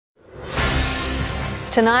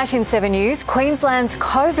Tonight in 7 News, Queensland's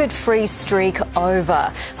COVID-free streak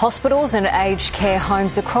over. Hospitals and aged care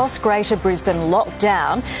homes across Greater Brisbane locked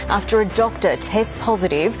down after a doctor tests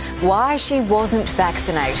positive why she wasn't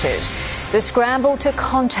vaccinated. The scramble to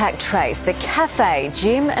contact trace the cafe,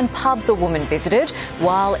 gym and pub the woman visited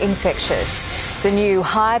while infectious. The new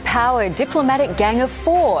high-powered diplomatic gang of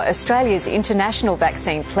four, Australia's international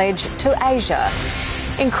vaccine pledge to Asia.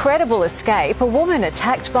 Incredible escape, a woman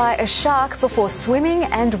attacked by a shark before swimming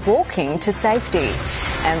and walking to safety.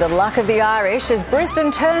 And the luck of the Irish as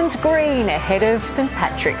Brisbane turns green ahead of St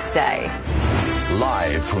Patrick's Day.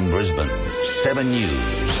 Live from Brisbane, 7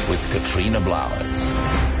 News with Katrina Blowers.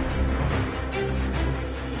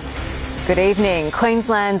 Good evening.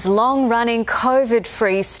 Queensland's long-running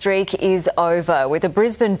COVID-free streak is over, with a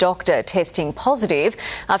Brisbane doctor testing positive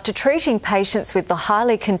after treating patients with the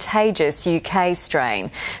highly contagious UK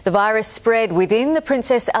strain. The virus spread within the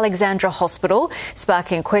Princess Alexandra Hospital,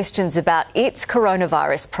 sparking questions about its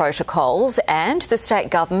coronavirus protocols and the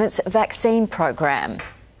state government's vaccine program.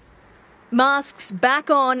 Masks back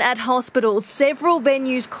on at hospitals, several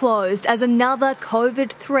venues closed as another COVID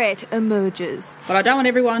threat emerges. But I don't want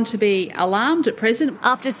everyone to be alarmed at present.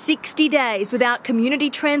 After 60 days without community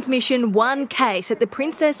transmission, one case at the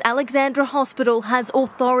Princess Alexandra Hospital has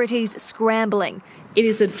authorities scrambling. It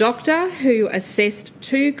is a doctor who assessed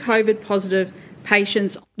 2 COVID-positive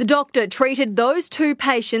patients. The doctor treated those 2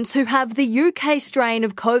 patients who have the UK strain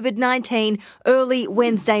of COVID-19 early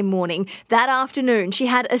Wednesday morning. That afternoon, she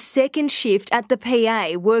had a second shift at the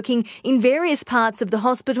PA, working in various parts of the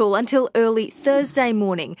hospital until early Thursday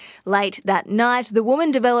morning. Late that night, the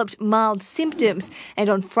woman developed mild symptoms and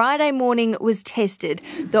on Friday morning was tested.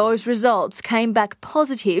 Those results came back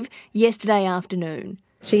positive yesterday afternoon.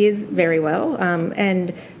 She is very well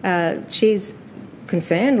and she's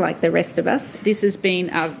concerned like the rest of us. This has been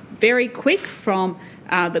very quick from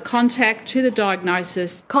the contact to the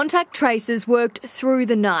diagnosis. Contact tracers worked through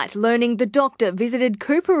the night, learning the doctor visited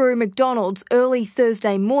Coorparoo McDonald's early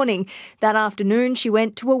Thursday morning. That afternoon, she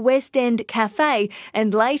went to a West End cafe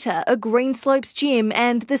and later a Greenslopes gym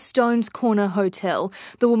and the Stones Corner Hotel.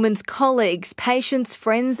 The woman's colleagues, patients,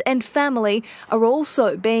 friends and family are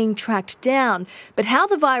also being tracked down. But how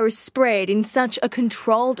the virus spread in such a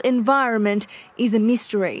controlled environment is a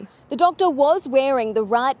mystery. The doctor was wearing the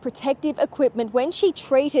right protective equipment when she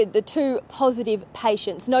treated the 2 positive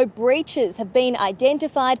patients. No breaches have been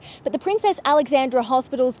identified, but the Princess Alexandra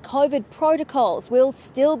Hospital's COVID protocols will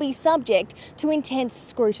still be subject to intense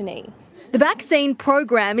scrutiny. The vaccine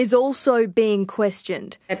program is also being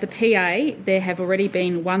questioned. At the PA, there have already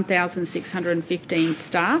been 1,615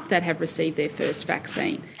 staff that have received their first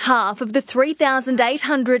vaccine. Half of the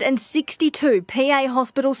 3,862 PA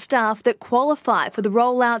hospital staff that qualify for the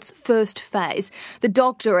rollout's first phase. The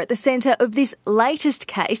doctor at the centre of this latest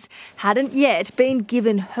case hadn't yet been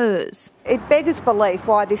given hers. It beggars belief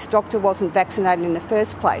why this doctor wasn't vaccinated in the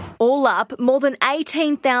first place. All up, more than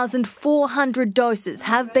 18,400 doses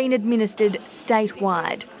have been administered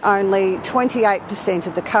statewide. Only 28%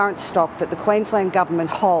 of the current stock that the Queensland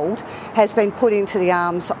government hold has been put into the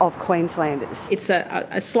arms of Queenslanders. It's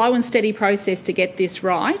a slow and steady process to get this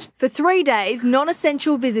right. For 3 days,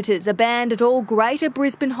 non-essential visitors are banned at all Greater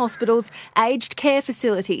Brisbane hospitals, aged care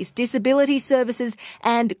facilities, disability services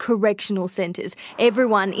and correctional centres.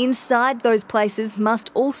 Everyone inside those places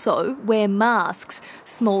must also wear masks.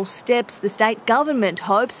 Small steps the state government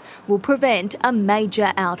hopes will prevent a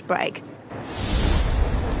major outbreak.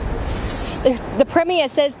 The Premier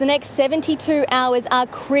says the next 72 hours are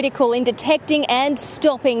critical in detecting and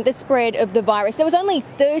stopping the spread of the virus. There was only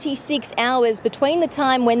 36 hours between the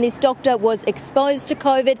time when this doctor was exposed to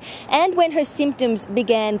COVID and when her symptoms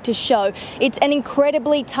began to show. It's an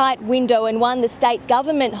incredibly tight window and one the state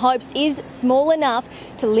government hopes is small enough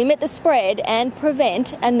to limit the spread and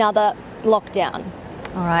prevent another lockdown.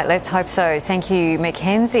 All right, let's hope so. Thank you,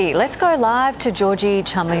 Mackenzie. Let's go live to Georgie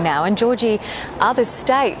Chumley now. And Georgie, other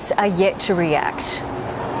states are yet to react.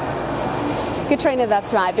 Katrina,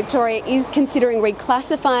 that's right. Victoria is considering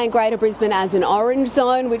reclassifying Greater Brisbane as an orange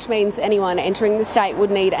zone, which means anyone entering the state would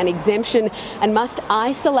need an exemption and must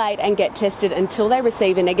isolate and get tested until they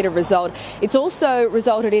receive a negative result. It's also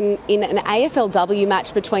resulted in an AFLW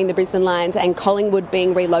match between the Brisbane Lions and Collingwood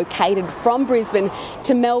being relocated from Brisbane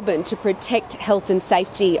to Melbourne to protect health and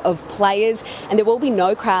safety of players, and there will be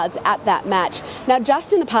no crowds at that match. Now,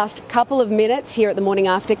 just in the past couple of minutes here at the Morning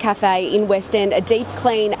After Cafe in West End, a deep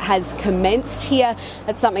clean has commenced test here.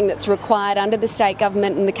 That's something that's required under the state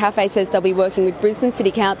government, and the cafe says they'll be working with Brisbane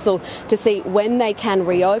City Council to see when they can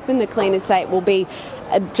reopen. The cleaners say it will be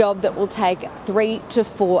a job that will take 3 to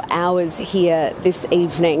 4 hours here this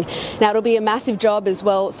evening. Now, it'll be a massive job as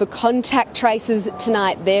well for contact tracers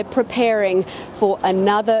tonight. They're preparing for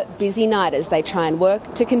another busy night as they try and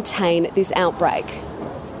work to contain this outbreak.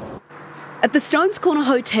 At the Stones Corner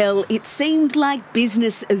Hotel, it seemed like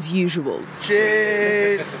business as usual.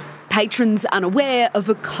 Cheers! Patrons unaware of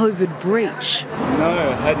a COVID breach.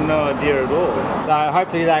 No, had no idea at all. So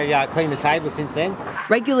hopefully they cleaned the table since then.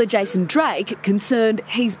 Regular Jason Drake concerned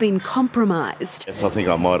he's been compromised. Yes, I think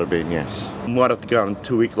I might have been, yes. Might have to go on a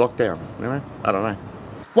 2-week lockdown, you know? I don't know.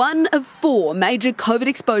 One of 4 major COVID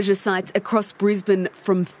exposure sites across Brisbane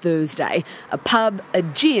from Thursday. A pub, a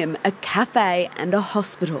gym, a cafe and a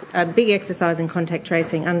hospital. A big exercise in contact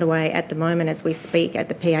tracing underway at the moment as we speak at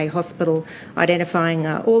the PA hospital, identifying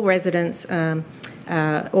all residents, or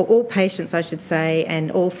all patients, I should say, and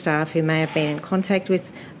all staff who may have been in contact with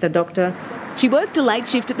the doctor. She worked a late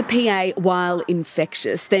shift at the PA while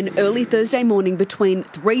infectious. Then early Thursday morning between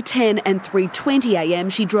 3:10 and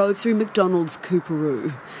 3:20am, she drove through McDonald's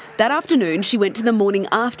Coorparoo. That afternoon, she went to the Morning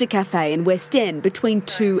After Cafe in West End between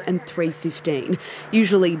 2 and 3:15.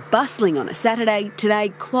 Usually bustling on a Saturday,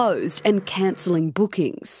 today closed and cancelling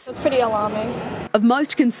bookings. It's pretty alarming. Of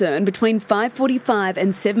most concern, between 5:45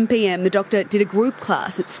 and 7pm, the doctor did a group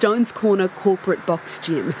class at Stones Corner Corporate Box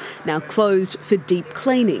Gym, now closed for deep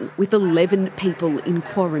cleaning with 11 people in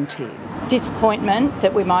quarantine. Disappointment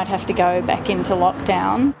that we might have to go back into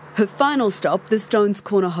lockdown. Her final stop, the Stones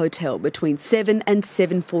Corner Hotel, between 7 and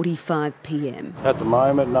 7:45pm. At the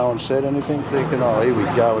moment, no one said anything, thinking, oh, here we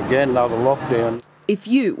go again, another lockdown. If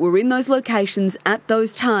you were in those locations at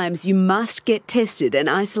those times, you must get tested and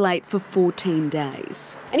isolate for 14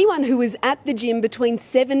 days. Anyone who was at the gym between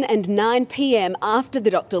 7 and 9pm after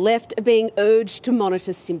the doctor left are being urged to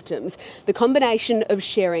monitor symptoms. The combination of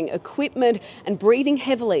sharing equipment and breathing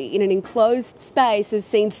heavily in an enclosed space has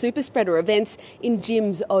seen super spreader events in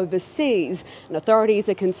gyms overseas, and authorities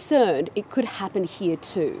are concerned it could happen here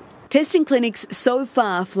too. Testing clinics so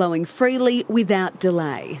far flowing freely without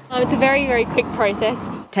delay. It's a very, very quick process.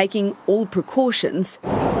 Taking all precautions.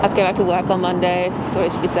 I have to go back to work on Monday, thought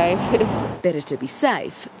it should be safe. Better to be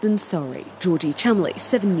safe than sorry. Georgie Chumley,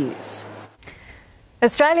 7 News.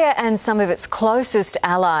 Australia and some of its closest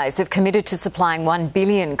allies have committed to supplying 1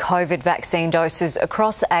 billion COVID vaccine doses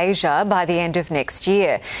across Asia by the end of next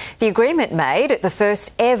year. The agreement made at the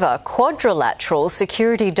first ever quadrilateral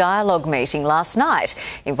security dialogue meeting last night,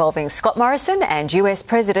 involving Scott Morrison and US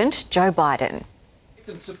President Joe Biden.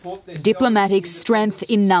 Diplomatic strength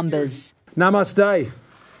in numbers. Namaste,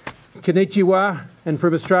 konnichiwa, and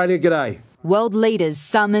from Australia, g'day. World leaders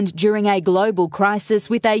summoned during a global crisis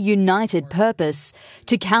with a united purpose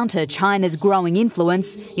to counter China's growing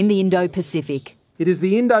influence in the Indo-Pacific. It is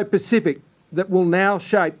the Indo-Pacific that will now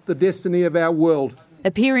shape the destiny of our world.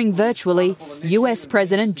 Appearing virtually, US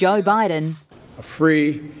President Joe Biden. A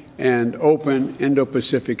free and open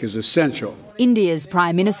Indo-Pacific is essential. India's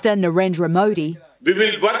Prime Minister Narendra Modi. We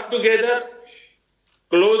will work together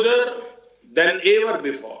closer than ever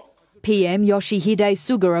before. PM Yoshihide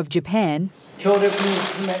Suga of Japan.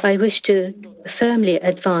 I wish to firmly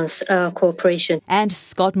advance our cooperation. And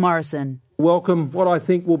Scott Morrison. Welcome what I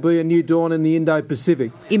think will be a new dawn in the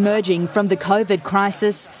Indo-Pacific. Emerging from the COVID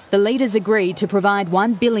crisis, the leaders agreed to provide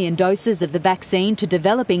 1 billion doses of the vaccine to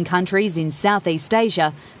developing countries in Southeast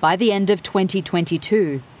Asia by the end of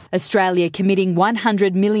 2022. Australia committing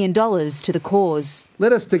 $100 million to the cause.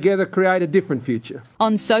 Let us together create a different future.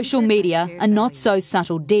 On social media, a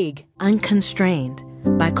not-so-subtle dig. Unconstrained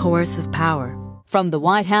by coercive power. From the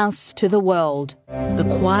White House to the world. The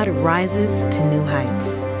Quad rises to new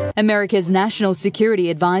heights. America's National Security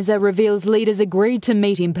Advisor reveals leaders agreed to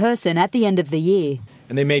meet in person at the end of the year.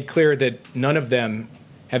 And they made clear that none of them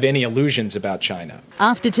have any illusions about China.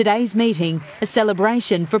 After today's meeting, a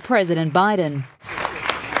celebration for President Biden.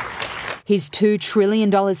 His $2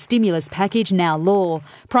 trillion stimulus package now law,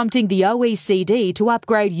 prompting the OECD to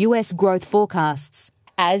upgrade US growth forecasts.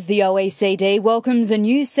 As the OECD welcomes a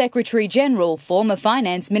new Secretary-General, former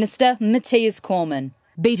Finance Minister Matthias Cormann.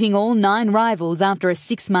 Beating all 9 rivals after a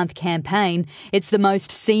 6-month campaign, it's the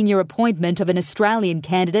most senior appointment of an Australian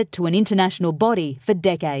candidate to an international body for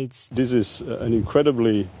decades. This is an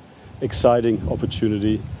incredibly exciting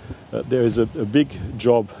opportunity. There is a big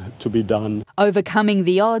job to be done. Overcoming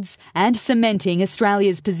the odds and cementing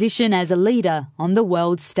Australia's position as a leader on the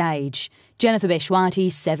world stage. Jennifer Beshwati,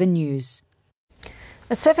 7 News.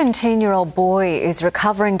 A 17-year-old boy is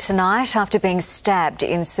recovering tonight after being stabbed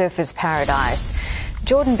in Surfers Paradise.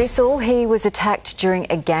 Jordan Bissell, he was attacked during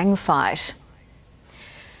a gang fight.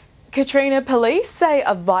 Katrina, police say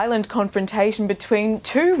a violent confrontation between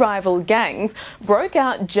two rival gangs broke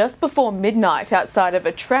out just before midnight outside of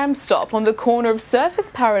a tram stop on the corner of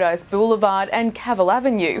Surfers Paradise Boulevard and Cavill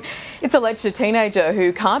Avenue. It's alleged a teenager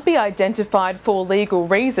who can't be identified for legal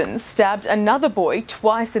reasons stabbed another boy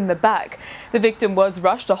twice in the back. The victim was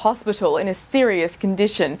rushed to hospital in a serious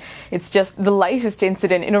condition. It's just the latest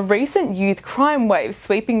incident in a recent youth crime wave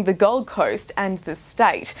sweeping the Gold Coast and the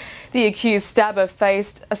state. The accused stabber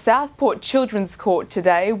faced a Southport Children's Court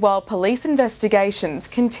today while police investigations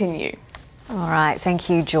continue. All right, thank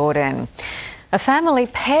you, Jordan. A family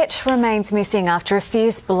pet remains missing after a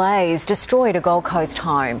fierce blaze destroyed a Gold Coast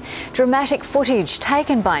home. Dramatic footage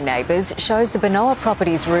taken by neighbours shows the Benoa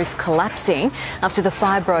property's roof collapsing after the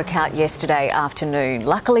fire broke out yesterday afternoon.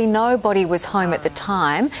 Luckily, nobody was home at the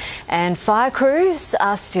time and fire crews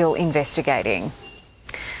are still investigating.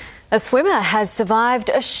 A swimmer has survived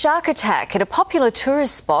a shark attack at a popular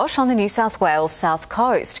tourist spot on the New South Wales south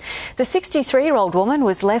coast. The 63-year-old woman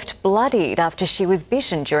was left bloodied after she was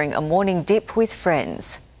bitten during a morning dip with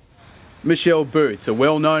friends. Michelle Boots, a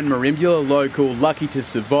well-known Merimbula local, lucky to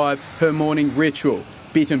survive her morning ritual,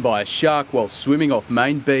 bitten by a shark while swimming off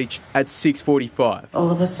Main Beach at 6:45.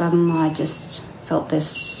 All of a sudden I just felt this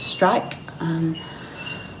strike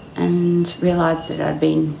and realised that I'd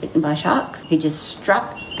been bitten by a shark. He just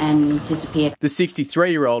struck and disappeared. The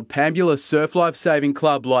 63-year-old Pambula Surf Life Saving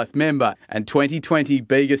Club Life member and 2020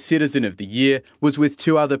 Bega Citizen of the Year was with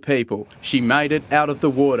two other people. She made it out of the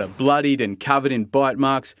water, bloodied and covered in bite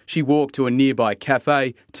marks. She walked to a nearby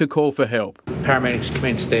cafe to call for help. Paramedics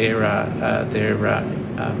commenced their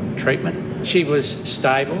treatment. She was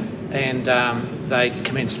stable and they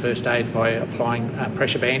commenced first aid by applying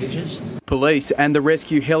pressure bandages. Police and the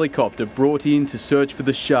rescue helicopter brought in to search for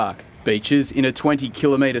the shark. Beaches in a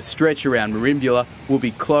 20-kilometre stretch around Merimbula will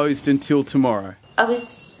be closed until tomorrow. I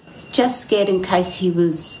was just scared in case he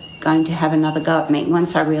was going to have another go at me.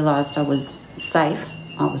 Once I realised I was safe,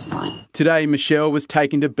 I was fine. Today, Michelle was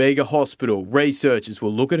taken to Bega Hospital. Researchers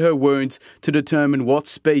will look at her wounds to determine what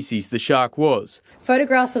species the shark was.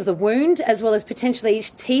 Photographs of the wound, as well as potentially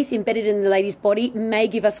teeth embedded in the lady's body, may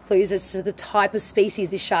give us clues as to the type of species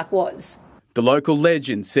this shark was. The local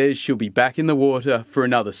legend says she'll be back in the water for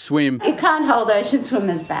another swim. You can't hold ocean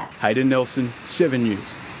swimmers back. Hayden Nelson, 7 News.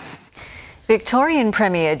 Victorian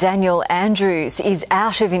Premier Daniel Andrews is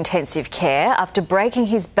out of intensive care after breaking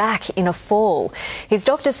his back in a fall. His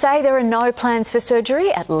doctors say there are no plans for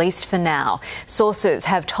surgery, at least for now. Sources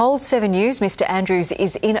have told 7 News Mr Andrews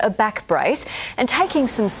is in a back brace and taking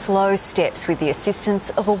some slow steps with the assistance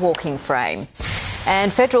of a walking frame.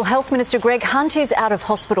 And Federal Health Minister Greg Hunt is out of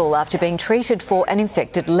hospital after being treated for an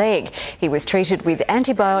infected leg. He was treated with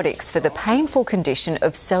antibiotics for the painful condition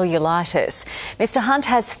of cellulitis. Mr Hunt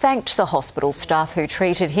has thanked the hospital staff who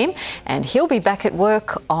treated him and he'll be back at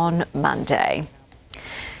work on Monday.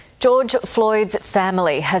 George Floyd's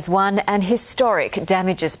family has won an historic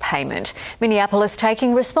damages payment. Minneapolis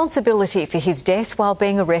taking responsibility for his death while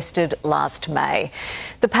being arrested last May.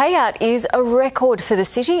 The payout is a record for the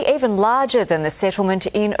city, even larger than the settlement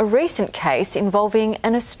in a recent case involving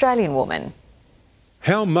an Australian woman.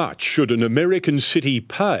 How much should an American city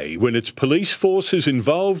pay when its police force is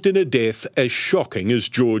involved in a death as shocking as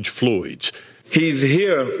George Floyd's? He's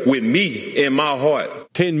here with me in my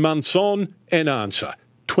heart. 10 months on, an answer.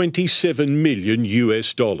 $27 million.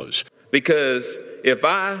 Because if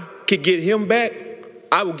I could get him back,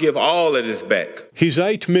 I will give all of this back. His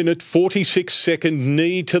 8-minute, 46-second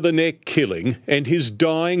knee to the neck killing and his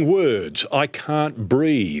dying words, "I can't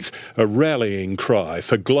breathe," a rallying cry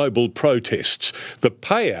for global protests. The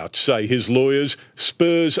payouts, say his lawyers,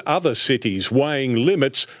 spurs other cities weighing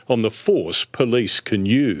limits on the force police can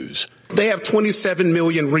use. They have 27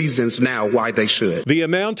 million reasons now why they should. The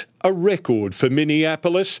amount, a record for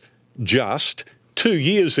Minneapolis, just 2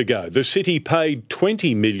 years ago, the city paid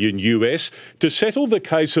 $20 million to settle the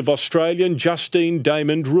case of Australian Justine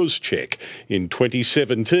Damond-Ruzcek. In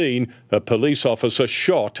 2017, a police officer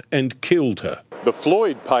shot and killed her. The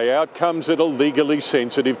Floyd payout comes at a legally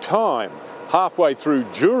sensitive time, halfway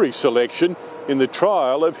through jury selection in the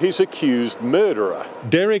trial of his accused murderer.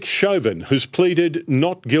 Derek Chauvin has pleaded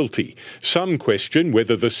not guilty. Some question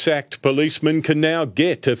whether the sacked policeman can now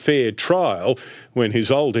get a fair trial. when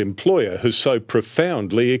his old employer has so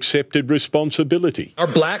profoundly accepted responsibility. Our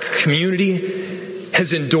black community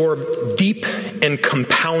has endured deep and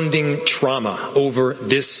compounding trauma over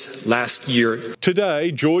this last year.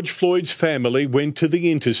 Today, George Floyd's family went to the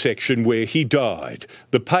intersection where he died.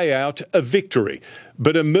 The payout, a victory,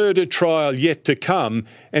 but a murder trial yet to come,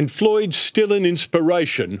 and Floyd still an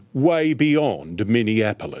inspiration way beyond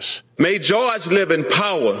Minneapolis. May George live in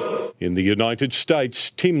power. In the United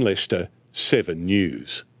States, Tim Lester, 7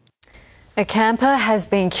 News. A camper has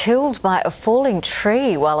been killed by a falling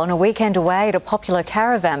tree while on a weekend away at a popular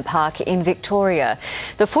caravan park in Victoria.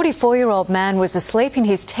 The 44-year-old man was asleep in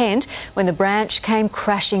his tent when the branch came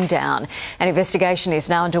crashing down. An investigation is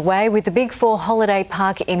now underway, with the Big Four holiday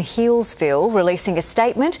park in Healesville releasing a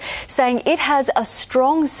statement saying it has a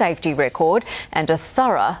strong safety record and a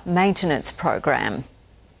thorough maintenance program.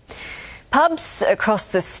 Pubs across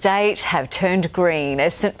the state have turned green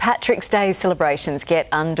as St Patrick's Day celebrations get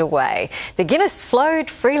underway. The Guinness flowed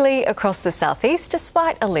freely across the southeast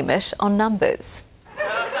despite a limit on numbers.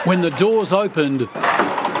 When the doors opened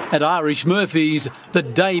at Irish Murphy's, the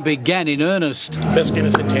day began in earnest. Best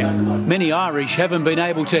Guinness in town. Many Irish haven't been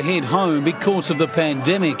able to head home because of the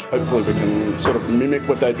pandemic. Hopefully we can sort of mimic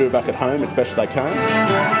what they do back at home as best they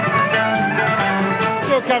can.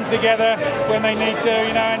 Still comes together when they need to,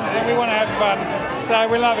 and we want to have fun,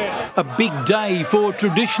 so we love it. A big day for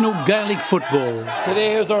traditional Gaelic football.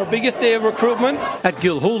 Today is our biggest day of recruitment. At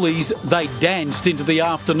Gilhooly's, they danced into the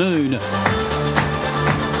afternoon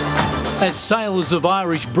as sales of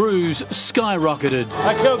Irish brews skyrocketed.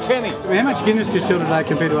 I killed Kenny. How much Guinness do you sell today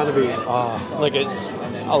compared to other beers? It's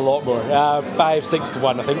a lot more. 5-6 to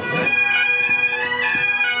 1, I think.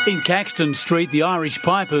 In Caxton Street, the Irish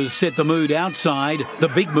Pipers set the mood outside, the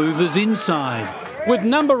big movers inside. With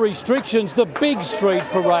number restrictions, the big street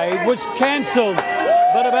parade was cancelled,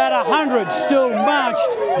 but about 100 still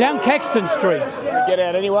marched down Caxton Street. Get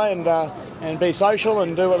out anyway and be social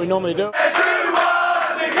and do what we normally do.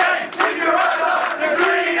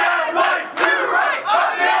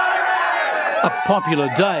 A popular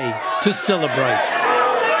day to celebrate.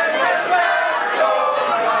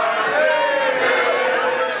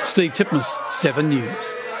 Steve Titmus, 7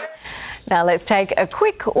 News. Now let's take a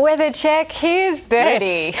quick weather check. Here's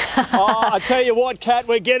Bertie. Yes. I tell you what, Kat,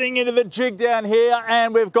 we're getting into the jig down here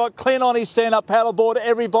and we've got Clint on his stand-up paddleboard.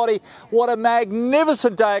 Everybody, what a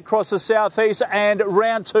magnificent day across the southeast, and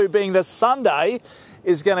round 2 being the Sunday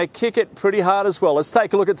is going to kick it pretty hard as well. Let's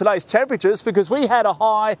take a look at today's temperatures, because we had a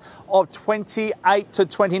high of 28 to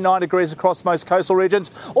 29 degrees across most coastal regions.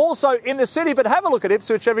 Also in the city, but have a look at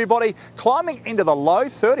Ipswich, everybody, climbing into the low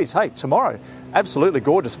 30s. Hey, tomorrow, absolutely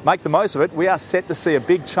gorgeous. Make the most of it. We are set to see a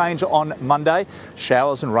big change on Monday.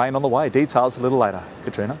 Showers and rain on the way. Details a little later.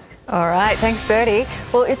 Katrina. All right, thanks, Bertie.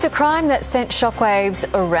 Well, it's a crime that sent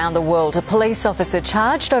shockwaves around the world. A police officer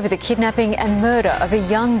charged over the kidnapping and murder of a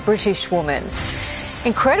young British woman.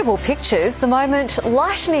 Incredible pictures the moment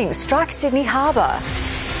lightning strikes Sydney Harbour.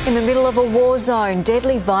 In the middle of a war zone,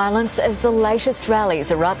 deadly violence as the latest rallies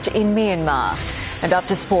erupt in Myanmar. And up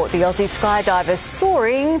to sport, the Aussie skydiver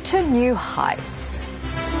soaring to new heights.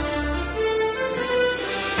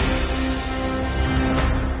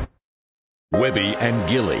 Webby and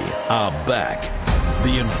Gilly are back.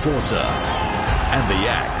 The Enforcer and the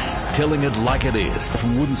Axe, telling it like it is.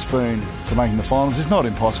 From wooden spoon to making the finals is not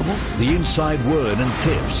impossible. The inside word and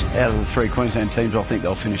tips. Out of the 3 Queensland teams, I think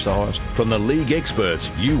they'll finish the highest. From the league experts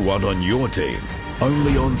you want on your team.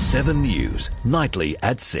 Only on 7 News, nightly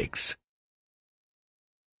at 6.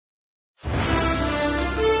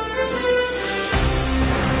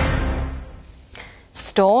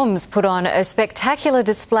 Storms put on a spectacular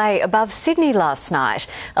display above Sydney last night.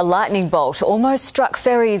 A lightning bolt almost struck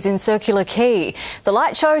ferries in Circular Quay. The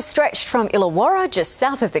light show stretched from Illawarra, just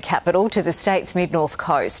south of the capital, to the state's mid-north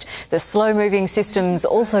coast. The slow-moving systems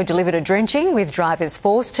also delivered a drenching, with drivers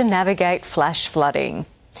forced to navigate flash flooding.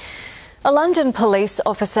 A London police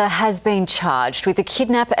officer has been charged with the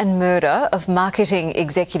kidnap and murder of marketing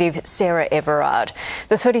executive Sarah Everard.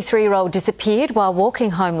 The 33-year-old disappeared while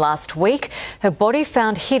walking home last week. Her body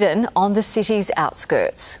found hidden on the city's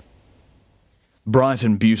outskirts. Bright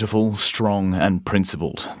and beautiful, strong and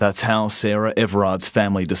principled. That's how Sarah Everard's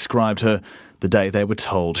family described her the day they were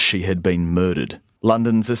told she had been murdered.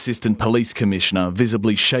 London's Assistant Police Commissioner,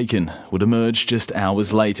 visibly shaken, would emerge just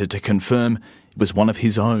hours later to confirm it was one of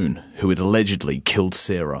his own who had allegedly killed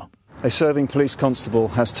Sarah. A serving police constable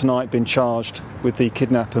has tonight been charged with the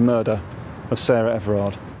kidnap and murder of Sarah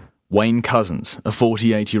Everard. Wayne Cousins, a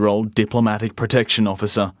 48-year-old diplomatic protection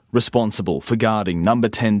officer responsible for guarding number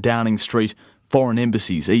 10 Downing Street, foreign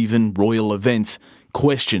embassies, even royal events,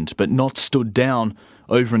 questioned but not stood down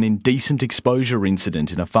over an indecent exposure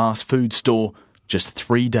incident in a fast food store just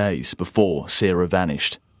 3 days before Sarah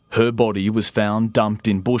vanished. Her body was found dumped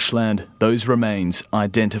in bushland, those remains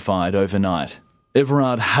identified overnight.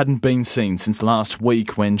 Everard hadn't been seen since last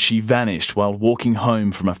week when she vanished while walking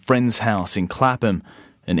home from a friend's house in Clapham,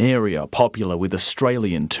 an area popular with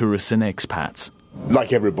Australian tourists and expats.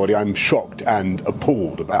 Like everybody, I'm shocked and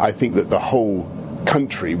appalled. I think that the whole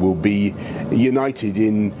country will be united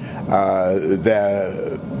in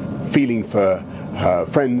their feeling for her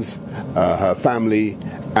friends, her family,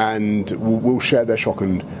 and will share their shock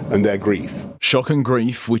and their grief. Shock and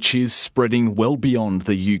grief which is spreading well beyond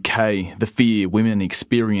the UK. The fear women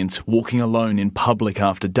experience walking alone in public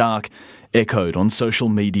after dark echoed on social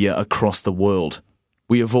media across the world.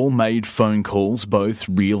 We have all made phone calls, both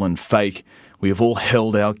real and fake. We have all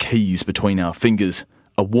held our keys between our fingers.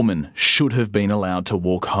 A woman should have been allowed to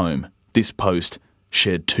walk home. This post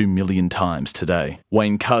shared 2 million times today.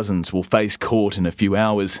 Wayne Cousins will face court in a few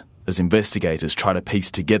hours as investigators try to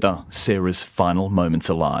piece together Sarah's final moments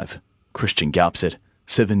alive. Christian Garpset,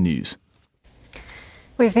 7 News.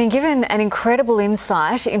 We've been given an incredible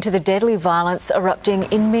insight into the deadly violence erupting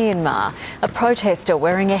in Myanmar. A protester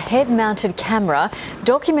wearing a head-mounted camera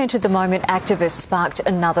documented the moment activists sparked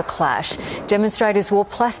another clash. Demonstrators wore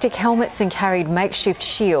plastic helmets and carried makeshift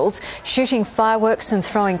shields, shooting fireworks and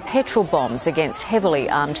throwing petrol bombs against heavily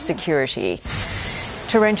armed security.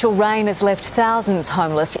 Torrential rain has left thousands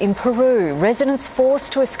homeless in Peru, residents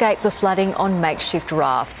forced to escape the flooding on makeshift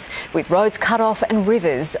rafts, with roads cut off and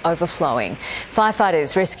rivers overflowing.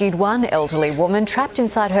 Firefighters rescued one elderly woman trapped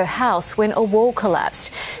inside her house when a wall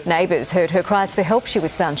collapsed. Neighbours heard her cries for help. She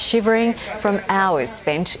was found shivering from hours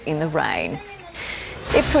spent in the rain.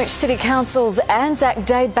 Ipswich City Council's Anzac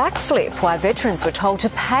Day backflip, why veterans were told to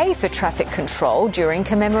pay for traffic control during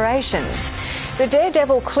commemorations. The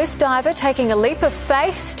daredevil cliff diver taking a leap of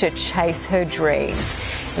faith to chase her dream.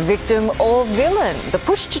 Victim or villain? The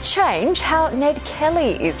push to change how Ned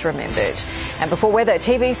Kelly is remembered. And before weather,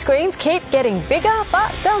 TV screens keep getting bigger,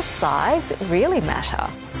 but does size really matter?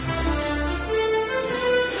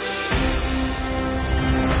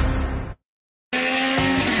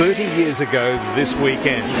 Years ago this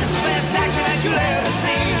weekend.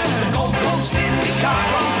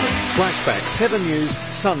 Flashback 7 News,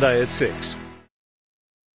 Sunday at 6.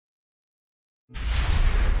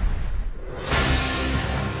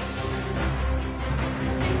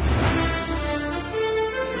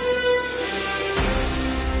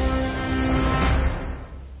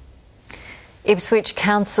 Ipswich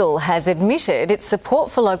Council has admitted its support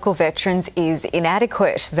for local veterans is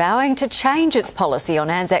inadequate, vowing to change its policy on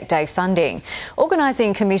Anzac Day funding.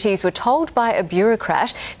 Organising committees were told by a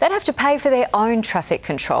bureaucrat they'd have to pay for their own traffic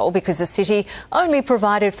control because the city only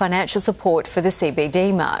provided financial support for the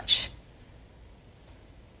CBD march.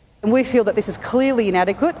 And we feel that this is clearly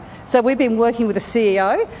inadequate, so we've been working with the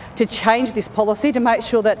CEO to change this policy to make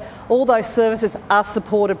sure that all those services are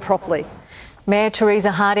supported properly. Mayor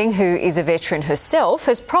Teresa Harding, who is a veteran herself,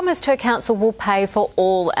 has promised her council will pay for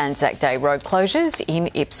all Anzac Day road closures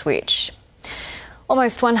in Ipswich.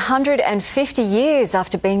 Almost 150 years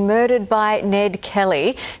after being murdered by Ned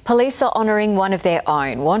Kelly, police are honouring one of their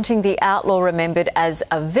own, wanting the outlaw remembered as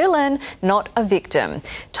a villain, not a victim.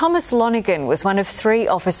 Thomas Lonergan was one of 3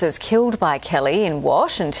 officers killed by Kelly in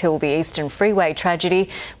what, until the Eastern Freeway tragedy,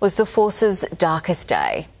 was the force's darkest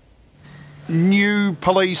day. New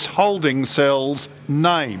police holding cells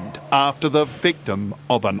named after the victim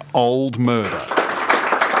of an old murder.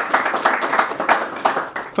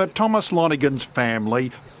 For Thomas Lonergan's family,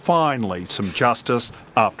 finally some justice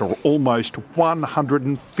after almost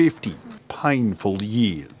 150 painful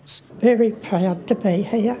years. Very proud to be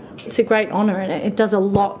here. It's a great honour and it does a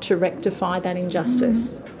lot to rectify that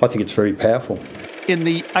injustice. I think it's very powerful. In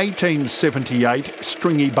the 1878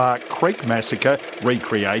 Stringy Bark Creek massacre,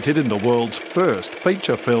 recreated in the world's first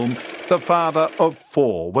feature film, the father of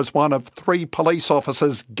 4 was one of 3 police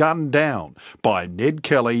officers gunned down by Ned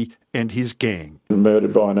Kelly and his gang.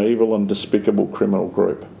 Murdered by an evil and despicable criminal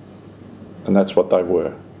group, and that's what they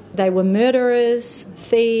were. They were murderers,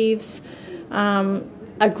 thieves,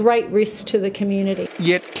 a great risk to the community.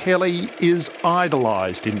 Yet Kelly is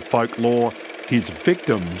idolised in folklore, his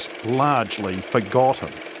victims largely forgotten.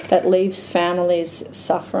 That leaves families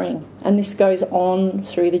suffering, and this goes on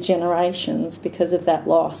through the generations because of that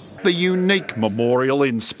loss. The unique memorial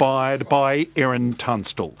inspired by Erin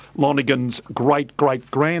Tunstall, Lonergan's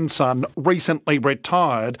great-great-grandson, recently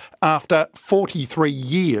retired after 43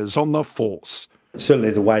 years on the force.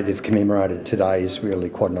 Certainly the way they've commemorated today is really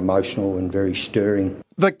quite emotional and very stirring.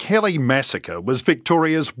 The Kelly massacre was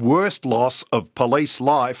Victoria's worst loss of police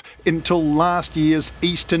life until last year's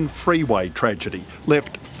Eastern Freeway tragedy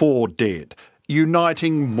left 4 dead,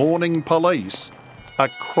 uniting mourning police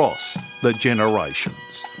across the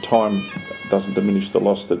generations. Time doesn't diminish the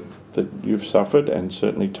loss that you've suffered, and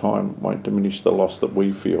certainly time won't diminish the loss that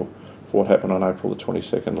we feel for what happened on April the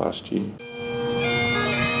 22nd last year.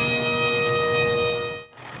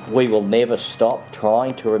 We will never stop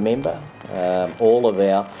trying to remember all of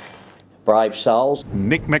our brave souls.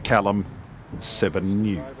 Nick McCallum, 7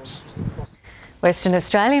 News. Western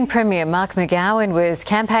Australian Premier Mark McGowan was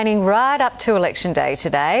campaigning right up to Election Day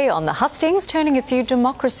today on the hustings, turning a few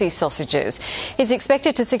democracy sausages. He's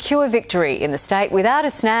expected to secure victory in the state without a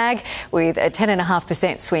snag, with a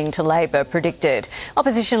 10.5% swing to Labor predicted.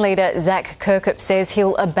 Opposition leader Zach Kirkup says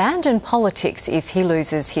he'll abandon politics if he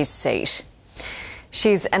loses his seat.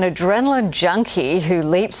 She's an adrenaline junkie who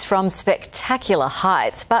leaps from spectacular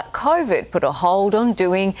heights, but COVID put a hold on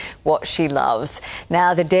doing what she loves.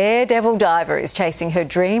 Now the daredevil diver is chasing her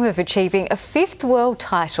dream of achieving a 5th world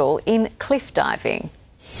title in cliff diving.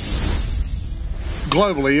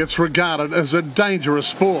 Globally, it's regarded as a dangerous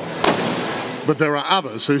sport. But there are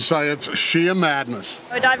others who say it's sheer madness.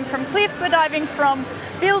 We're diving from cliffs, we're diving from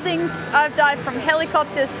buildings, I've dived from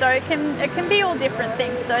helicopters, so it can be all different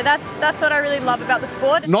things. So that's what I really love about the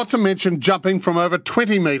sport. Not to mention jumping from over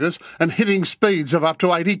 20 metres and hitting speeds of up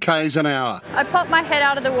to 80 k's an hour. I pop my head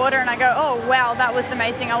out of the water and I go, oh wow, that was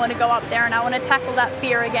amazing. I want to go up there and I want to tackle that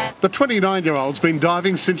fear again. The 29-year-old's been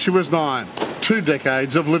diving since she was 9. 2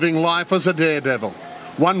 decades of living life as a daredevil.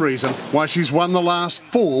 One reason why she's won the last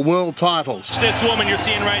 4 world titles. This woman you're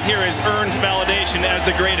seeing right here has earned validation as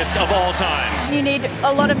the greatest of all time. You need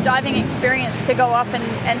a lot of diving experience to go up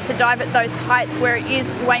and to dive at those heights where it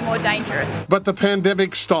is way more dangerous. But the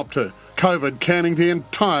pandemic stopped her, COVID canning the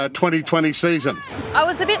entire 2020 season. I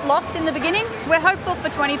was a bit lost in the beginning. We're hopeful for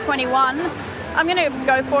 2021. I'm going to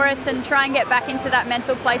go for it and try and get back into that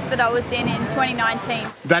mental place that I was in 2019.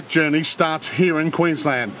 That journey starts here in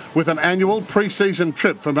Queensland with an annual pre-season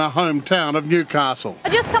trip from our hometown of Newcastle. I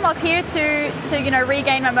just come up here to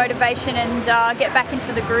regain my motivation and get back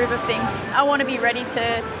into the groove of things. I want to be ready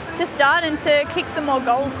to start and to kick some more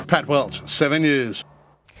goals. Pat Welch, 7 News.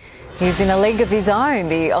 He's in a league of his own,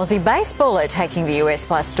 the Aussie baseballer taking the US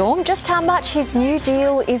by storm. Just how much his new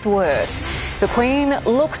deal is worth. The Queen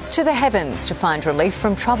looks to the heavens to find relief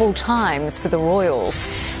from troubled times for the Royals,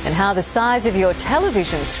 and how the size of your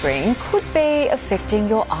television screen could be affecting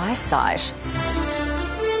your eyesight.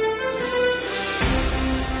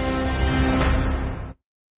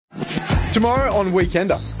 Tomorrow on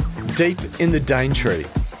Weekender, deep in the Daintree.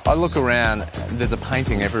 I look around, there's a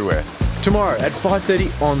painting everywhere. Tomorrow at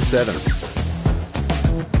 5:30 on 7.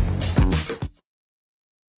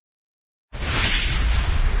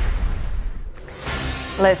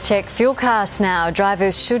 Let's check Fuelcast now.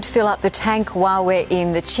 Drivers should fill up the tank while we're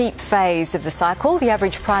in the cheap phase of the cycle. The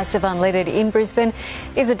average price of unleaded in Brisbane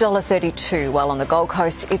is $1.32, while on the Gold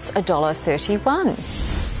Coast it's $1.31.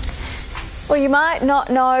 Well, you might not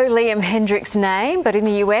know Liam Hendriks' name, but in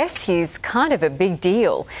the US, he's kind of a big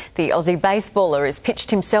deal. The Aussie baseballer has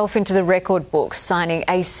pitched himself into the record books, signing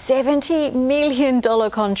a $70 million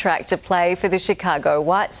contract to play for the Chicago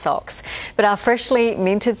White Sox. But our freshly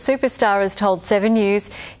minted superstar has told 7 News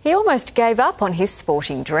he almost gave up on his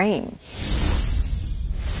sporting dream.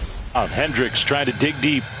 Hendriks trying to dig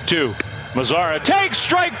deep, too. Mazzara takes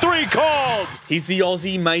strike 3 called. He's the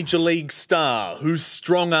Aussie Major League star who's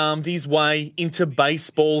strong-armed his way into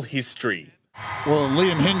baseball history. Well,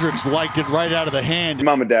 Liam Hendriks liked it right out of the hand.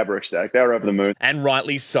 Mum and Dad were ecstatic. They were over the moon. And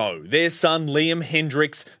rightly so. Their son, Liam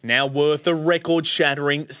Hendriks, now worth a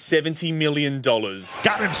record-shattering $70 million.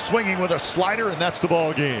 Got him swinging with a slider, and that's the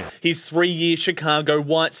ball game. His 3-year Chicago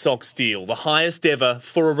White Sox deal, the highest ever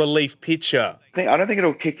for a relief pitcher. I don't think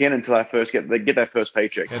it'll kick in until I first get that first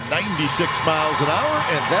paycheck. And 96 miles an hour,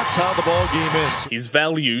 and that's how the ball game ends. His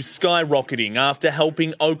value skyrocketing after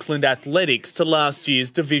helping Oakland Athletics to last year's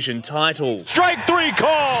division title. Strike 3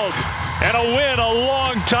 called, and a win a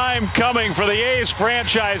long time coming for the A's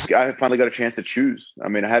franchise. I finally got a chance to choose. I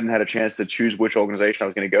hadn't had a chance to choose which organization I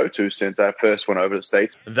was going to go to since I first went over to the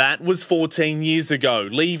States. That was 14 years ago,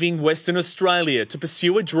 leaving Western Australia to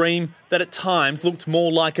pursue a dream that at times looked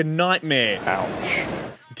more like a nightmare. Ouch.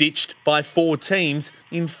 Ditched by 4 teams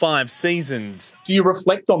in 5 seasons. Do you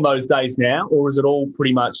reflect on those days now, or is it all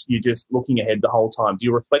pretty much you just looking ahead the whole time? Do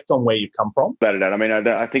you reflect on where you've come from?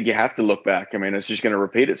 I think you have to look back. It's just going to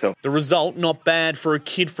repeat itself. The result not bad for a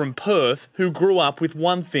kid from Perth who grew up with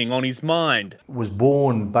one thing on his mind. Was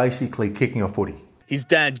born basically kicking a footy. His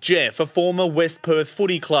dad, Jeff, a former West Perth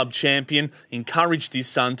Footy Club champion, encouraged his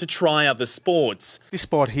son to try other sports. This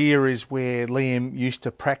spot here is where Liam used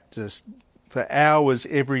to practice for hours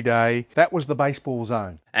every day. That was the baseball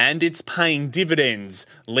zone. And it's paying dividends.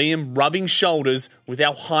 Liam rubbing shoulders with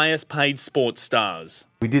our highest paid sports stars.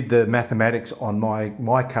 We did the mathematics on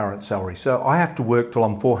my current salary, so I have to work till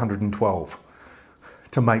I'm 412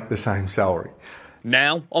 to make the same salary.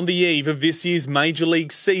 Now, on the eve of this year's Major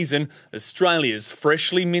League season, Australia's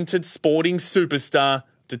freshly minted sporting superstar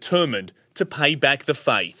determined to pay back the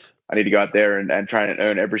faith. I need to go out there and try and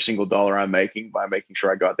earn every single dollar I'm making by making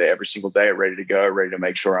sure I go out there every single day ready to go, ready to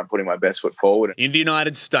make sure I'm putting my best foot forward. In the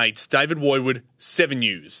United States, David Woywood, 7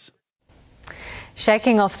 News.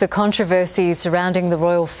 Shaking off the controversy surrounding the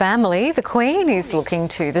royal family, the Queen is looking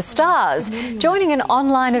to the stars. Joining an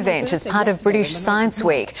online event as part of British Science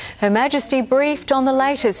Week, Her Majesty briefed on the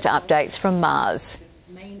latest updates from Mars.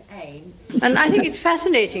 And I think it's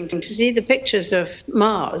fascinating to see the pictures of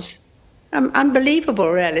Mars.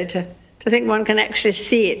 Unbelievable, really, to think one can actually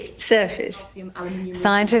see its surface.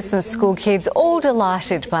 Scientists and school kids all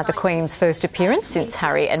delighted by the Queen's first appearance since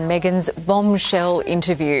Harry and Meghan's bombshell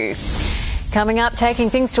interview. Coming up, taking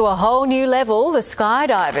things to a whole new level, the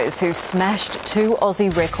skydivers who smashed 2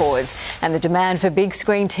 Aussie records. And the demand for big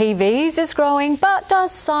screen TVs is growing, but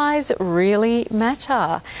does size really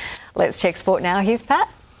matter? Let's check sport now. Here's Pat.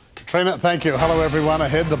 Katrina, thank you. Hello everyone.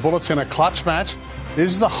 Ahead, the Bullets in a clutch match.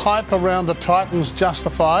 Is the hype around the Titans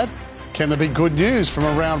justified? Can there be good news from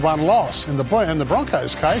a round 1 loss? In the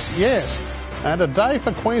Broncos' case, yes. And a day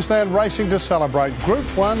for Queensland racing to celebrate Group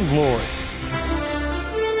 1 glory.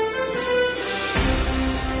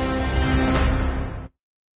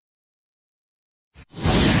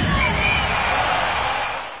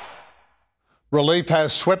 Relief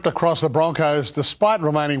has swept across the Broncos despite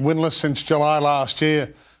remaining winless since July last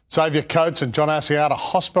year. Xavier Coates and John Asiata,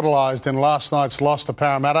 hospitalised in last night's loss to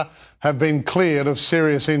Parramatta, have been cleared of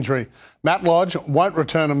serious injury. Matt Lodge won't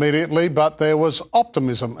return immediately, but there was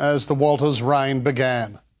optimism as the Walters reign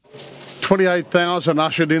began. 28,000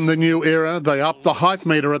 ushered in the new era. They upped the hype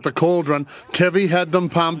meter at the Cauldron. Kevy had them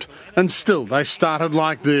pumped, and still they started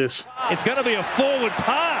like this. It's going to be a forward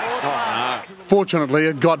pass. Oh, no. Fortunately,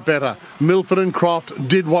 it got better. Milford and Croft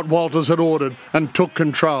did what Walters had ordered and took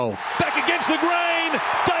control. Back against the grain,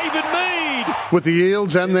 David Mead. With the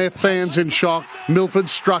Eels and their fans in shock, Milford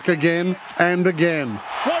struck again and again.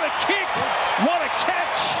 What a kick! What a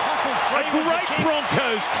catch! A great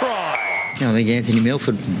Broncos try. I think Anthony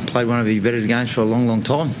Milford played one of his better games for a long, long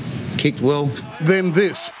time. Kicked well. Then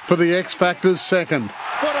this for the X Factor's second.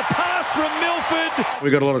 What a pass from Milford.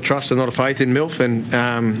 We've got a lot of trust and a lot of faith in Milf, and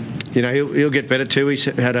he'll get better too. He's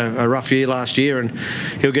had a rough year last year, and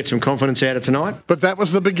he'll get some confidence out of tonight. But that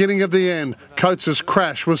was the beginning of the end. Coates'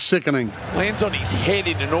 crash was sickening. Lands on his head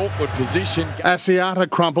in an awkward position. Asiata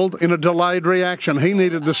crumpled in a delayed reaction. He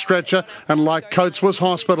needed the stretcher, and like Coates was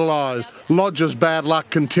hospitalised. Lodge's bad luck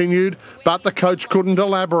continued, but the coach couldn't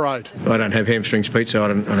elaborate. I don't have hamstring speed, so I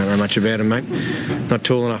don't know much about him, mate. Not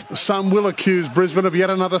tall enough. Some will accuse Brisbane of yet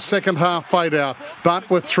another second half fade out, but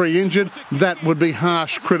with 3 injured, that would be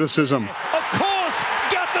harsh criticism. Of course,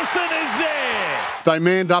 Gutherson is there. They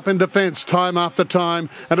manned up in defence time after time,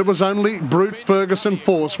 and it was only brute Ferguson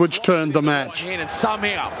force which turned the match. And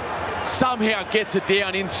somehow gets it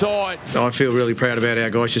down inside. I feel really proud about our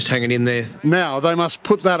guys just hanging in there. Now they must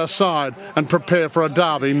put that aside and prepare for a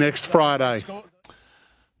derby next Friday,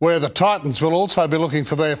 where the Titans will also be looking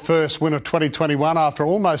for their first win of 2021 after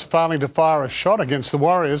almost failing to fire a shot against the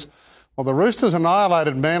Warriors. Well, the Roosters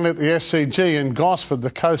annihilated Manly at the SCG in Gosford.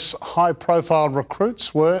 The coast's high-profile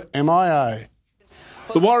recruits were MIA.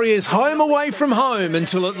 The Warriors home away from home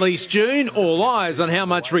until at least June. All eyes on how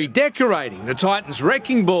much redecorating the Titans'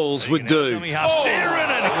 wrecking balls would do. It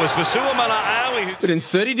was for Suamala. But in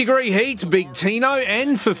 30-degree heat, Big Tino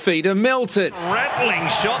and Fafita melted. Rattling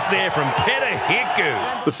shot there from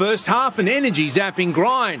Petahiku. The first half, an energy zapping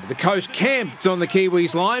grind. The coast camped on the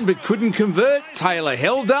Kiwis' line but couldn't convert. Taylor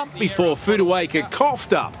held up before Futuwaka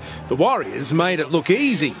coughed up. The Warriors made it look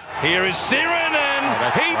easy. Here is Siren,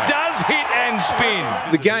 and he does hit and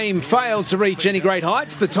spin. The game failed to reach any great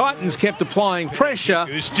heights. The Titans kept applying pressure.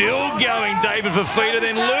 Still going, David Fafita,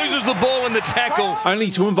 then loses the ball in the tackle. Only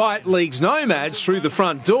to invite League's nomads through the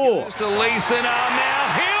front door. To Leeson,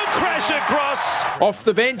 now he'll crash across. Off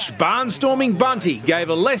the bench, barnstorming Bunty gave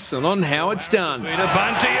a lesson on how it's done. Peter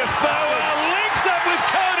Bunty, a forward, links up with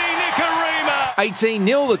Cody Nicarima.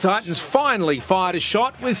 18-0, the Titans finally fired a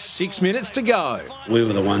shot with 6 minutes to go. We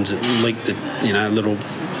were the ones that leaked the, little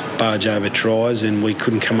barge over tries, and we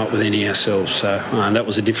couldn't come up with any ourselves. So that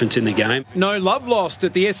was a difference in the game. No love lost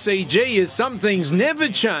at the SCG as some things never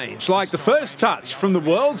change, like the first touch from the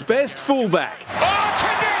world's best fullback.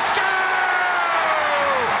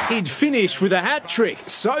 He'd finish with a hat-trick.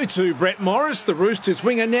 So too Brett Morris, the Roosters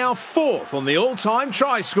winger, now 4th on the all-time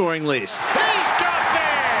try-scoring list. He's got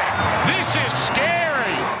there! This is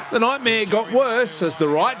scary! The nightmare got worse as the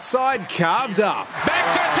right side carved up.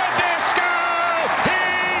 Back to Tedesco!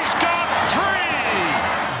 He's got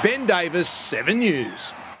 3! Ben Davis, 7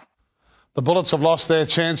 News. The Bullets have lost their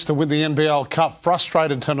chance to win the NBL Cup,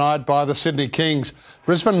 frustrated tonight by the Sydney Kings.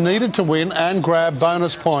 Brisbane needed to win and grab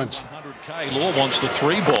bonus points. Law wants the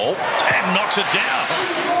 3 ball and knocks it down.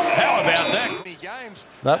 How about that?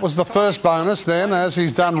 That was the first bonus then, as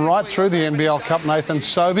he's done right through the NBL Cup. Nathan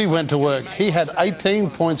Sobey went to work. He had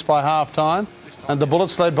 18 points by half-time and the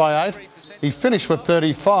Bullets led by 8. He finished with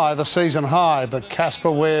 35, a season high, but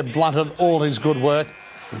Casper Ware blunted all his good work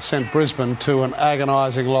and sent Brisbane to an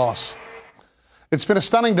agonising loss. It's been a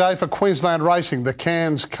stunning day for Queensland racing. The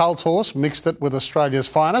Cairns Cult Horse mixed it with Australia's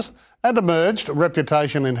finest and emerged,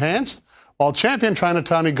 reputation enhanced, while champion trainer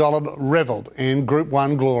Tony Gollard revelled in Group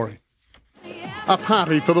 1 glory. A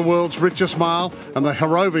party for the world's richest mile, and the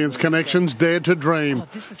Harrovians connections dared to dream.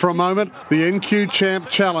 For a moment, the NQ champ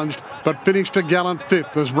challenged, but finished a gallant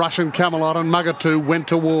 5th as Russian Camelot and Mugatu went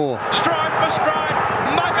to war. Stride for stride,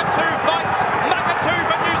 Mugatu fights, Mugatu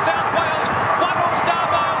for New South Wales, 1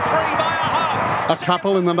 All-Star Mile 3 by a half. A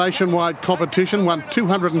couple in the nationwide competition won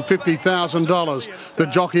 $250,000. The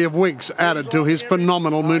jockey of Winks added to his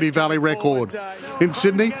phenomenal Moonee Valley record. In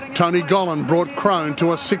Sydney, Tony Gollan brought Crone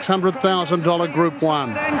to a $600,000 Group 1.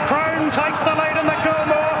 And Crone takes the lead in the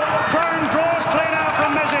Coolmore. Crone draws clean out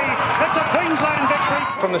from Mizzy. It's a Queensland victory.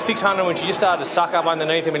 From the 600, when she just started to suck up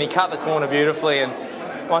underneath him and he cut the corner beautifully, and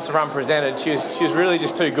once the run presented, she was really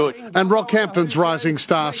just too good. And Rockhampton's rising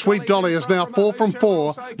star, Sweet Dolly, is now 4 from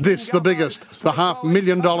 4. This the biggest, the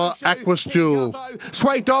 $500,000 Aquas Jewel.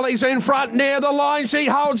 Sweet Dolly's in front near the line. She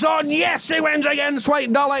holds on. Yes, she wins again,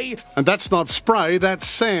 Sweet Dolly. And that's not spray, that's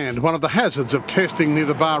sand, one of the hazards of testing near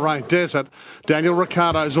the Bahrain Desert. Daniel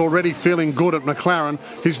Ricciardo's already feeling good at McLaren.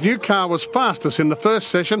 His new car was fastest in the first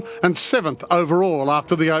session and 7th overall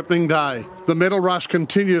after the opening day. The medal rush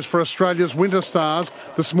continues for Australia's winter stars.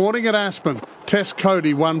 This morning at Aspen, Tess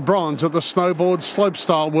Cody won bronze at the Snowboard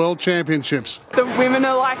Slopestyle World Championships. The women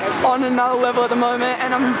are on another level at the moment,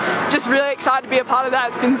 and I'm just really excited to be a part of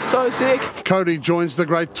that. It's been so sick. Cody joins the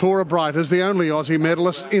great Tora Bright as the only Aussie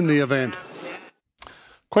medalist in the event.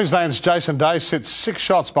 Queensland's Jason Day sits 6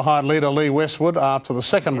 shots behind leader Lee Westwood after the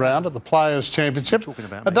second round at the Players' Championship.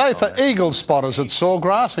 A day for eagle spotters at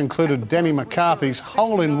Sawgrass included Denny McCarthy's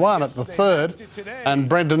hole-in-one at the 3rd and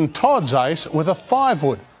Brendan Todd's ace with a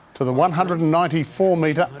 5-wood to the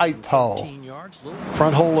 194-metre 8th hole.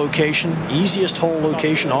 Front hole location, easiest hole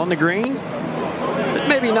location on the green, but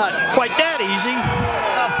maybe not quite that easy.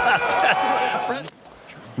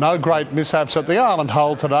 No great mishaps at the Island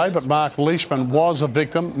hole today, but Mark Leishman was a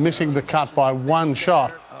victim, missing the cut by 1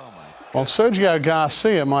 shot. While Sergio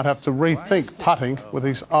Garcia might have to rethink putting with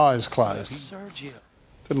his eyes closed.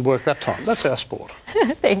 Didn't work that time. That's our sport.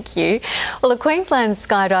 Thank you. Well, a Queensland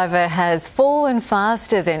skydiver has fallen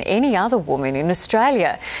faster than any other woman in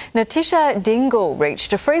Australia. Natisha Dingle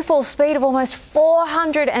reached a freefall speed of almost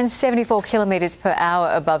 474 kilometres per hour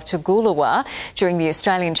above Toogoolawah during the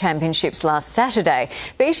Australian Championships last Saturday,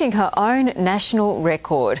 beating her own national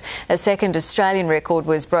record. A second Australian record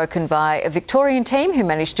was broken by a Victorian team who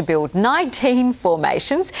managed to build 19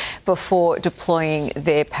 formations before deploying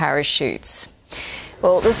their parachutes.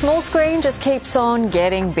 Well, the small screen just keeps on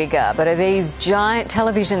getting bigger, but are these giant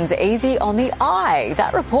televisions easy on the eye?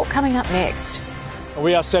 That report coming up next.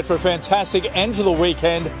 We are set for a fantastic end to the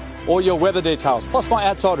weekend. All your weather details, plus my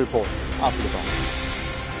outside report after the break.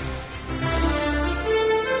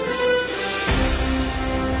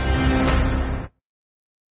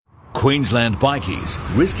 Queensland bikies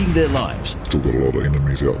risking their lives. Still got a lot of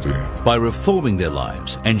enemies out there. By reforming their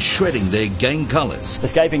lives and shredding their gang colours.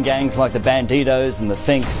 Escaping gangs like the Banditos and the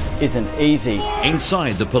Finks isn't easy.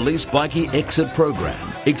 Inside the Police Bikie Exit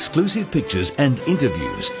program, exclusive pictures and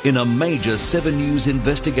interviews in a major 7 News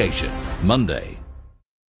investigation. Monday.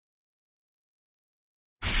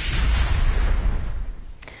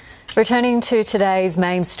 Returning to today's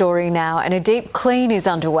main story now, and a deep clean is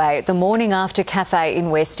underway at the Morning After Cafe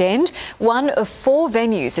in West End, one of 4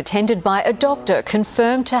 venues attended by a doctor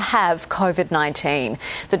confirmed to have COVID-19.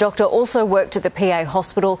 The doctor also worked at the PA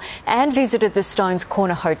Hospital and visited the Stones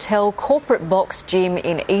Corner Hotel, Corporate Box Gym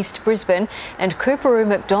in East Brisbane and Cooperoo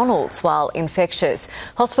McDonald's while infectious.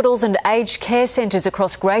 Hospitals and aged care centres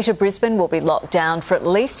across Greater Brisbane will be locked down for at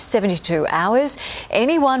least 72 hours.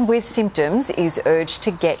 Anyone with symptoms is urged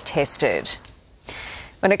to get tested.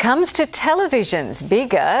 When it comes to televisions,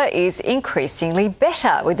 bigger is increasingly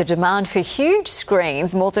better, with the demand for huge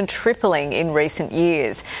screens more than tripling in recent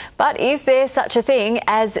years. But is there such a thing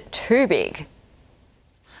as too big?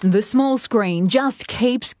 The small screen just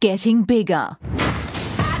keeps getting bigger.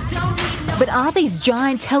 But are these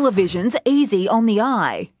giant televisions easy on the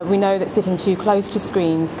eye? We know that sitting too close to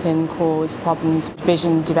screens can cause problems,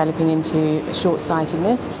 vision developing into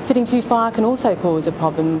short-sightedness. Sitting too far can also cause a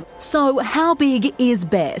problem. So how big is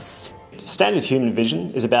best? Standard human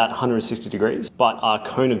vision is about 160 degrees, but our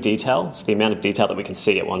cone of detail, so the amount of detail that we can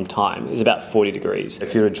see at one time, is about 40 degrees.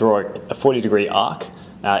 If you were to draw a 40-degree arc,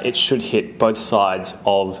 it should hit both sides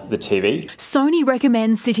of the TV. Sony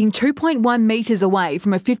recommends sitting 2.1 metres away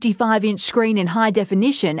from a 55-inch screen in high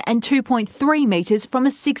definition and 2.3 metres from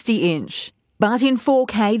a 60-inch. But in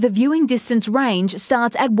 4K, the viewing distance range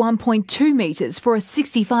starts at 1.2 metres for a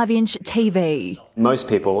 65-inch TV. Most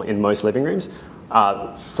people in most living rooms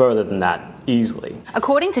are further than that easily.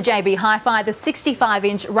 According to JB Hi-Fi, the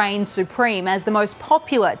 65-inch reigns supreme as the most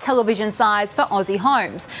popular television size for Aussie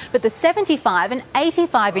homes. But the 75 and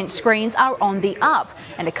 85-inch screens are on the up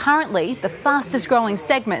and are currently the fastest growing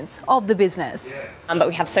segments of the business. But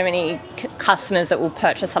we have so many customers that will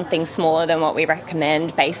purchase something smaller than what we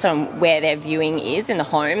recommend based on where their viewing is in the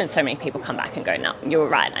home, and so many people come back and go, no, you're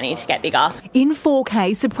right, I need to get bigger. In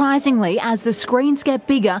 4K, surprisingly, as the screens get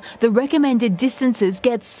bigger, the recommended distances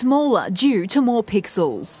get smaller due to more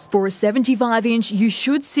pixels. For a 75-inch, you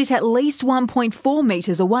should sit at least 1.4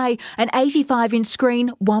 metres away, an 85-inch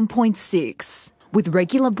screen 1.6. With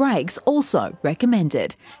regular breaks also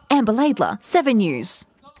recommended. Amber Laidler, 7 News.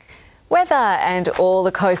 Weather and all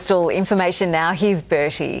the coastal information now. Here's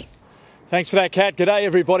Bertie. Thanks for that, Kat. G'day,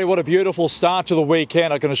 everybody. What a beautiful start to the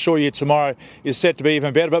weekend. I can assure you tomorrow is set to be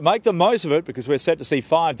even better. But make the most of it, because we're set to see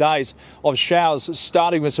 5 days of showers,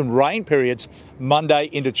 starting with some rain periods Monday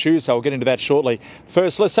into Tuesday. We'll get into that shortly.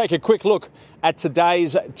 First, let's take a quick look at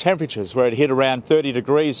today's temperatures, where it hit around 30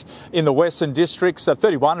 degrees in the western districts,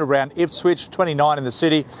 31 around Ipswich, 29 in the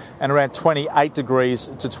city, and around 28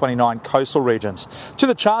 degrees to 29 coastal regions. To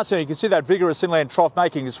the charts here, you can see that vigorous inland trough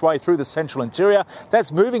making its way through the central interior.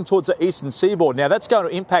 That's moving towards the eastern seaboard. Now, that's going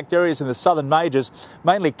to impact areas in the southern majors,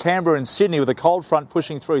 mainly Canberra and Sydney, with a cold front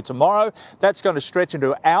pushing through tomorrow. That's going to stretch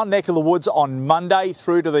into our neck of the woods on Monday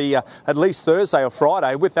through to the at least Thursday or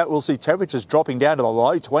Friday. With that, we'll see temperatures dropping down to the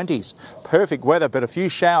low 20s. Perfect weather, but a few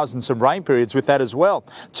showers and some rain periods with that as well.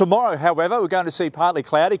 Tomorrow, however, we're going to see partly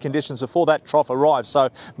cloudy conditions before that trough arrives, so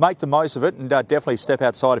make the most of it and definitely step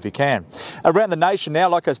outside if you can. Around the nation now,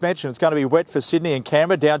 like I mentioned, it's going to be wet for Sydney and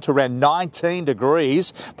Canberra, down to around 19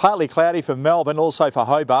 degrees. Partly cloudy for Melbourne, also for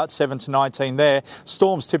Hobart, 7 to 19 there.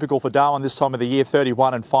 Storms typical for Darwin this time of the year,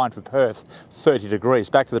 31, and fine for Perth, 30 degrees.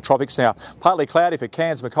 Back to the tropics now. Partly cloudy for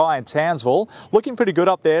Cairns, Mackay and Townsville. Looking pretty good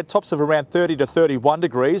up there, tops of around 30 to 31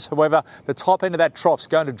 degrees. However, the top end of that trough's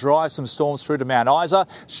going to drive some storms through to Mount Isa,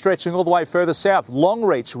 stretching all the way further south.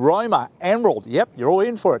 Longreach, Roma, Emerald, yep, you're all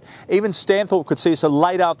in for it. Even Stanthorpe could see some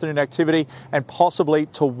late afternoon activity, and possibly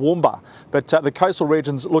Toowoomba. But the coastal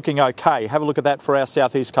region's looking okay. Have a look at that for our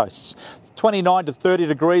southeast coasts. 29 to 30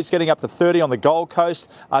 degrees, getting up to 30 on the Gold Coast,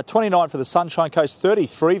 29 for the Sunshine Coast,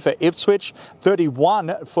 33 for Ipswich,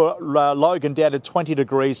 31 for Logan, down to 20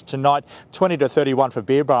 degrees tonight, 20 to 31 for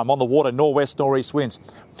Beerburrum. On the water, northwest, northeast winds,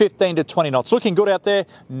 15 to 20 knots. Looking good out there,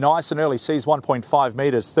 nice and early, seas 1.5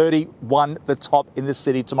 metres, 31 the top in the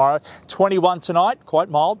city tomorrow, 21 tonight, quite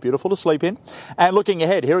mild, beautiful to sleep in. And looking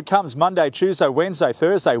ahead, here it comes, Monday, Tuesday, Wednesday,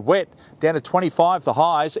 Thursday, wet, down to 25 the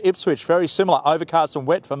highs. Ipswich, very similar, overcast and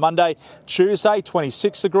wet for Monday, Tuesday,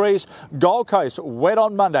 26 degrees. Gold Coast, wet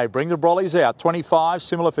on Monday, bring the brollies out, 25,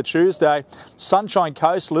 similar for Tuesday. Sunshine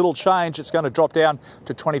Coast, little change, it's going to drop down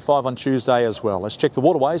to 25 on Tuesday as well. Let's check the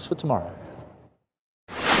waterways for tomorrow.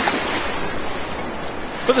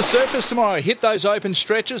 For the surface tomorrow, hit those open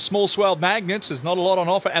stretches, small swelled magnets. There's not a lot on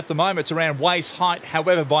offer at the moment. It's around waist height.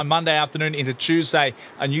 However, by Monday afternoon into Tuesday,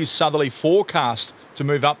 a new southerly forecast to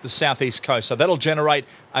move up the southeast coast. So that'll generate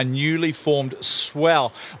a newly formed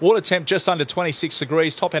swell. Water temp just under 26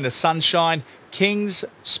 degrees, top end of Sunshine, Kings,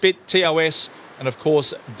 Spit, TOS, and of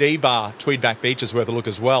course D-Bar, Tweedback Beach is worth a look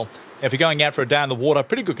as well. Now, if you're going out for a day on the water,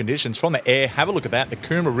 pretty good conditions from the air. Have a look at that. The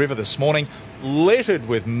Coomera River this morning, littered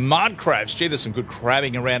with mud crabs. Gee, there's some good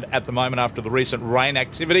crabbing around at the moment after the recent rain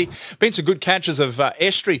activity. Been some good catches of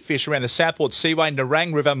estuary fish around the Southport Seaway,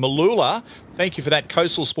 Nerang River, Malula. Thank you for that,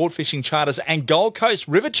 coastal sport fishing charters and Gold Coast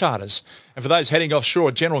river charters. And for those heading offshore,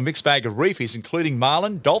 a general mixed bag of reefies, including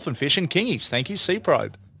marlin, dolphin fish and kingies. Thank you, Sea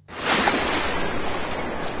Probe.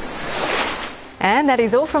 And that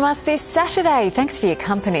is all from us this Saturday. Thanks for your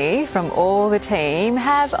company from all the team.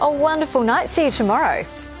 Have a wonderful night. See you tomorrow.